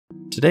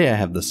Today I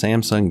have the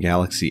Samsung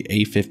Galaxy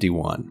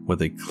A51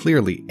 with a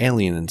clearly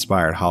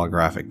alien-inspired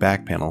holographic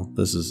back panel.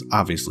 This is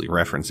obviously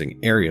referencing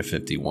Area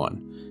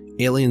 51.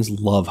 Aliens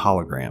love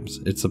holograms.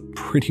 It's a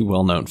pretty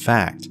well-known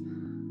fact.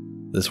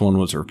 This one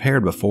was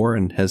repaired before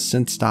and has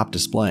since stopped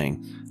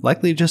displaying,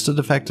 likely just a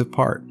defective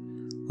part.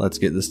 Let's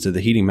get this to the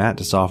heating mat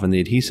to soften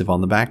the adhesive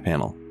on the back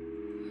panel.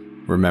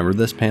 Remember,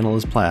 this panel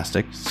is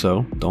plastic,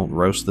 so don't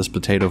roast this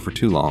potato for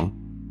too long.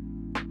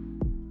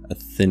 A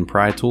thin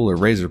pry tool or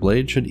razor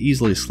blade should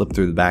easily slip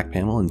through the back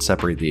panel and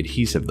separate the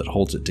adhesive that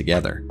holds it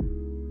together.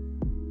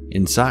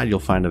 Inside you'll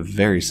find a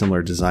very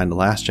similar design to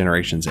last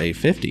generation's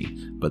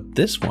A50, but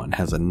this one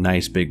has a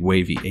nice big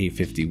wavy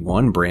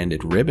A51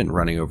 branded ribbon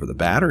running over the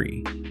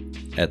battery.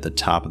 At the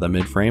top of the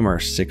midframe are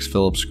 6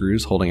 Phillips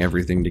screws holding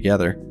everything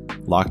together.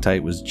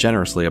 Loctite was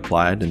generously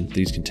applied, and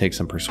these can take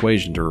some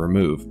persuasion to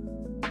remove.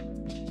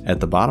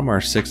 At the bottom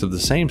are 6 of the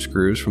same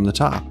screws from the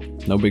top.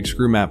 No big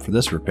screw map for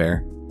this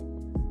repair.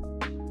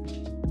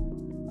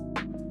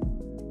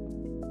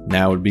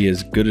 Now would be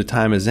as good a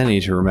time as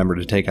any to remember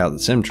to take out the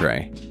SIM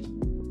tray.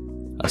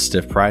 A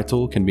stiff pry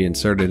tool can be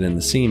inserted in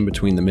the seam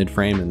between the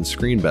midframe and the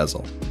screen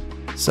bezel.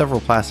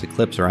 Several plastic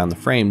clips around the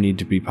frame need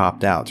to be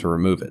popped out to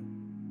remove it.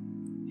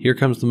 Here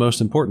comes the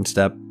most important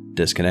step,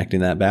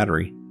 disconnecting that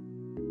battery.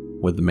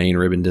 With the main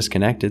ribbon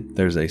disconnected,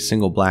 there's a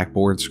single black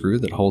board screw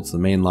that holds the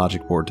main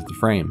logic board to the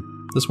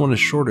frame. This one is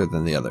shorter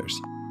than the others.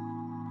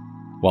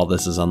 While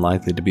this is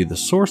unlikely to be the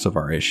source of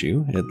our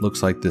issue, it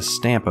looks like this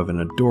stamp of an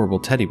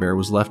adorable teddy bear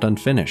was left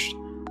unfinished.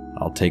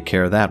 I'll take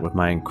care of that with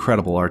my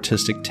incredible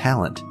artistic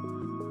talent.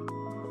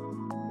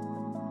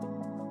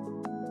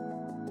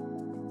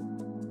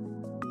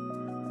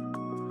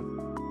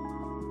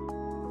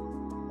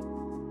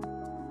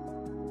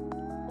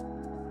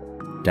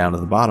 Down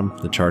at the bottom,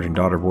 the charging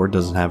daughter board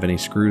doesn't have any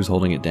screws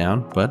holding it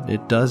down, but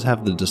it does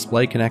have the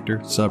display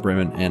connector,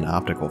 sub-ribbon, and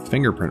optical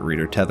fingerprint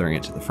reader tethering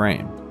it to the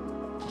frame.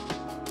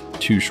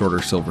 2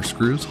 shorter silver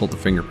screws hold the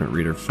fingerprint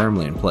reader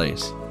firmly in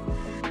place.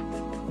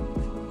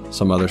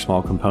 Some other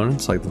small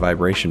components, like the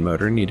vibration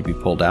motor, need to be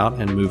pulled out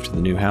and moved to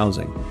the new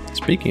housing.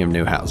 Speaking of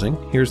new housing,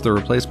 here's the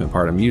replacement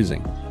part I'm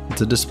using. It's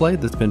a display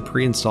that's been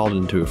pre-installed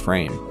into a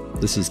frame.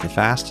 This is the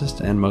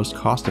fastest and most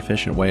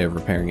cost-efficient way of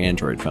repairing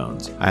Android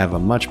phones. I have a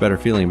much better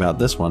feeling about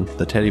this one.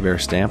 The teddy bear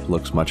stamp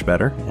looks much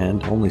better,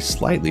 and only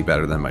slightly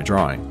better than my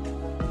drawing.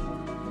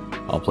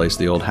 I'll place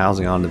the old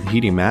housing onto the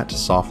heating mat to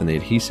soften the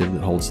adhesive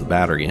that holds the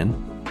battery in.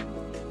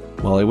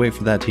 While I wait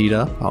for that to heat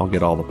up, I'll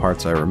get all the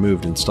parts I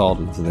removed installed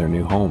into their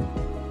new home.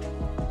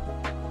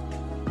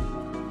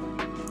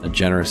 A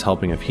generous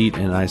helping of heat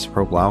and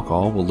isopropyl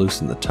alcohol will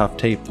loosen the tough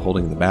tape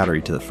holding the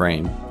battery to the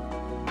frame.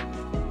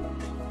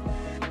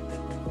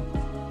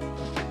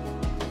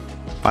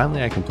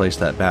 Finally, I can place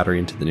that battery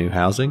into the new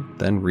housing,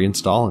 then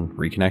reinstall and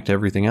reconnect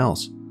everything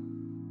else.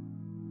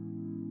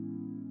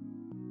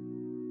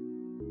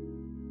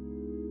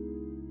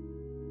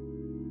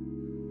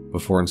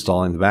 Before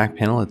installing the back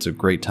panel, it's a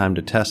great time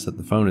to test that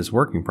the phone is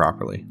working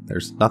properly.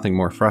 There's nothing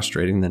more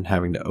frustrating than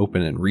having to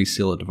open and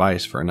reseal a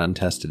device for an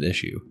untested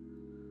issue.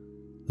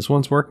 This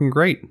one's working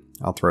great.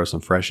 I'll throw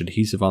some fresh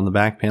adhesive on the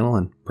back panel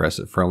and press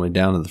it firmly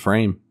down to the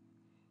frame.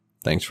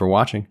 Thanks for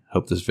watching.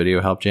 Hope this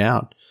video helped you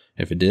out.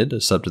 If it did, a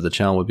sub to the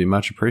channel would be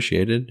much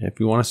appreciated if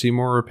you want to see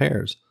more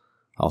repairs.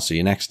 I'll see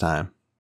you next time.